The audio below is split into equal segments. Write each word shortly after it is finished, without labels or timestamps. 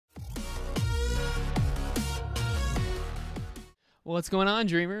What's going on,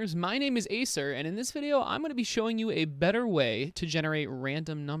 dreamers? My name is Acer, and in this video, I'm going to be showing you a better way to generate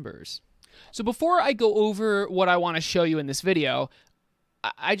random numbers. So before I go over what I want to show you in this video,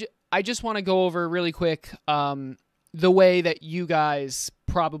 I just want to go over really quick the way that you guys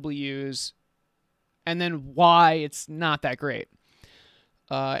probably use, and then why it's not that great.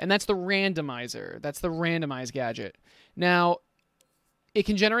 And that's the randomizer. That's the randomize gadget. Now, it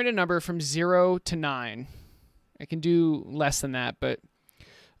can generate a number from 0 to 9. It can do less than that, but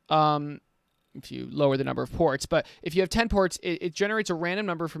if you lower the number of ports. But if you have 10 ports, it generates a random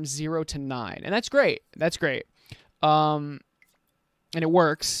number from 0 to 9, and that's great. That's great, and it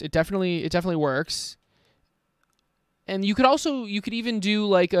works. It definitely works. And you could even do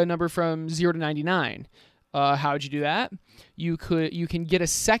like a number from 0 to 99. How would you do that? You can get a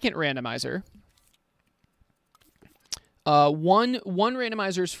second randomizer. One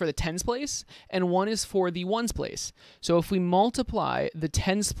randomizer is for the tens place, and one is for the ones place. So if we multiply the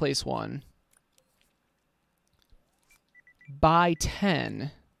tens place one by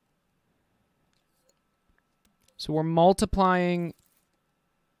 10, so we're multiplying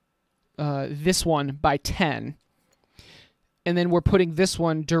this one by 10, and then we're putting this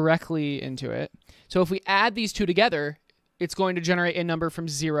one directly into it. So if we add these two together, it's going to generate a number from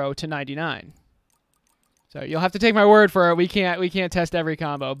 0 to 99. So you'll have to take my word for it. We can't test every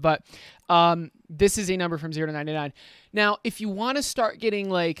combo, but this is a number from 0 to 99. Now, if you want to start getting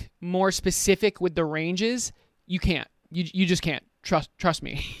like more specific with the ranges, you can't. You just can't. Trust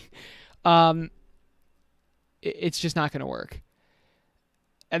me. It's just not going to work.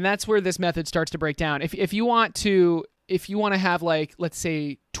 And that's where this method starts to break down. If you want to have, like, let's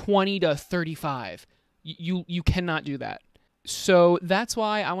say 20 to 35, you cannot do that. So that's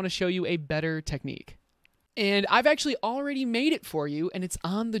why I want to show you a better technique. And I've actually already made it for you, and it's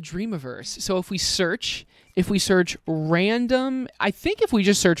on the Dreamiverse. So if we search random, I think if we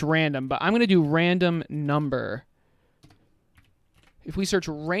just search random, but I'm going to do random number. If we search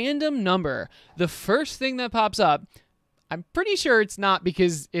random number, the first thing that pops up, I'm pretty sure it's not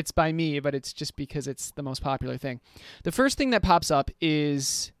because it's by me, but it's just because it's the most popular thing. The first thing that pops up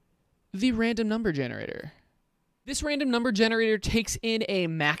is the random number generator. This random number generator takes in a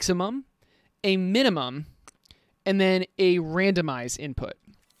maximum, a minimum, and then a randomize input.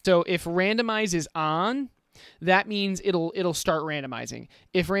 So if randomize is on, that means it'll start randomizing.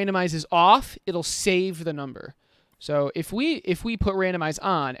 If randomize is off, it'll save the number. So if we put randomize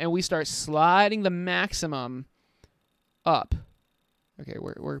on and we start sliding the maximum up, okay,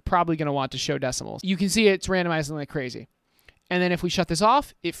 we're probably going to want to show decimals. You can see it's randomizing like crazy. And then if we shut this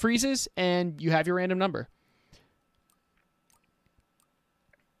off, it freezes and you have your random number.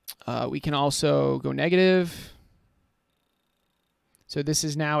 We can also go negative. So this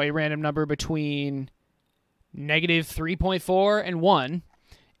is now a random number between negative 3.4 and 1.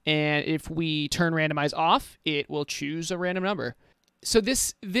 And if we turn randomize off, it will choose a random number. So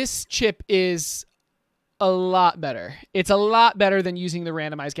this chip is a lot better. It's a lot better than using the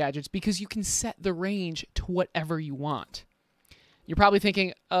randomize gadgets because you can set the range to whatever you want. You're probably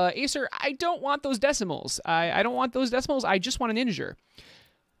thinking, Acer, I don't want those decimals. I don't want those decimals. I just want an integer.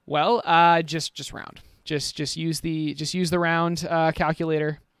 Well, just round. Just use the round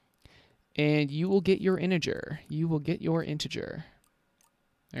calculator, and you will get your integer. You will get your integer.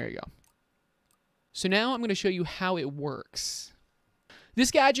 There you go. So now I'm going to show you how it works. This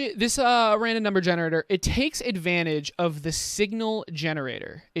gadget, this random number generator, it takes advantage of the signal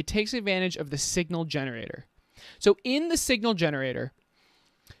generator. It takes advantage of the signal generator. So in the signal generator,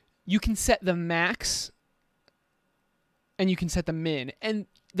 you can set the max and you can set the min. And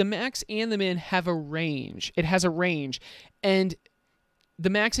the max and the min have a range. It has a range. And the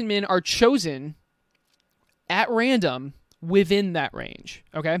max and min are chosen at random within that range.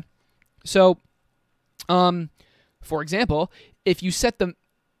 Okay? So, for example, if you set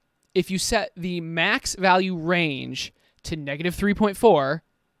the max value range to negative 3.4,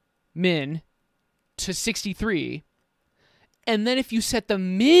 min to 63, and then if you set the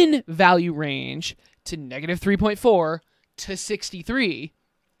min value range to negative 3.4 to 63,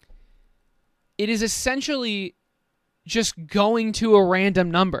 it is essentially just going to a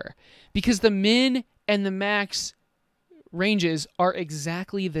random number because the min and the max ranges are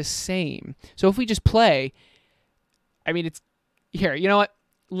exactly the same. So if we just play, I mean, it's here. You know what?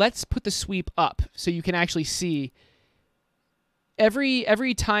 Let's put the sweep up so you can actually see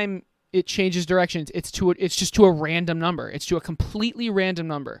every time it changes directions, it's just to a random number. It's to a completely random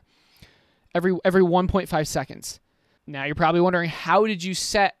number every 1.5 seconds. Now you're probably wondering, how did you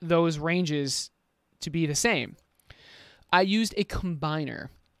set those ranges to be the same? I used a combiner.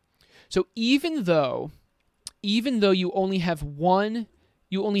 So even though even though you only have one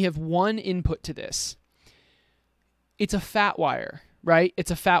input to this, it's a fat wire, right?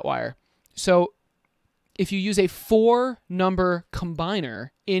 It's a fat wire. So if you use a 4-number combiner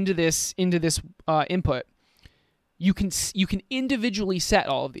into this input, you can individually set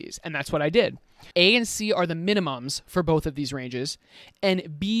all of these, and that's what I did. A and C are the minimums for both of these ranges,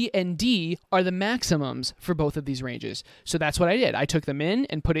 and B and D are the maximums for both of these ranges. So that's what I did. I took the min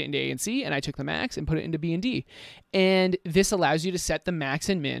and put it into A and C, and I took the max and put it into B and D. And this allows you to set the max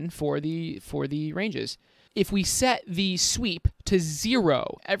and min for the ranges. If we set the sweep to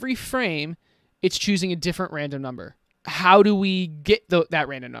 0, every frame, it's choosing a different random number. How do we get that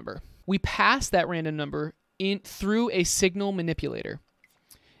random number? We pass that random number through a signal manipulator.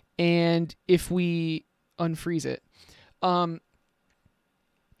 And if we unfreeze it,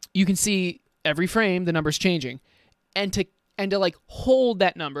 you can see every frame the number's changing. And to like hold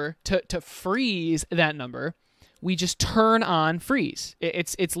that number, to freeze that number, we just turn on freeze.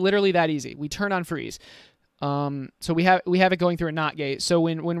 It's literally that easy. We turn on freeze. So we have it going through a NOT gate. So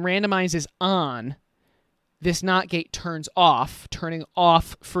when randomize is on, this NOT gate turns off, turning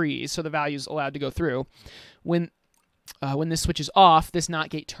off freeze, so the value is allowed to go through. When this switch is off, this NOT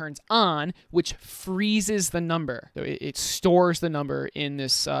gate turns on, which freezes the number. So it stores the number in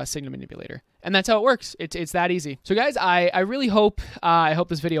this signal manipulator. And that's how it works. It's that easy. So guys, I really hope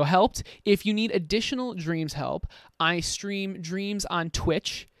this video helped. If you need additional Dreams help, I stream Dreams on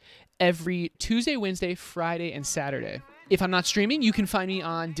Twitch every Tuesday, Wednesday, Friday, and Saturday. If I'm not streaming, you can find me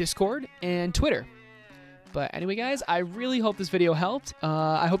on Discord and Twitter. But anyway, guys, I really hope this video helped.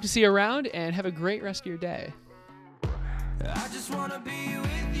 I hope to see you around, and have a great rest of your day. I just wanna be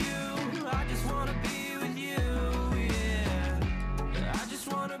with you. I just wanna be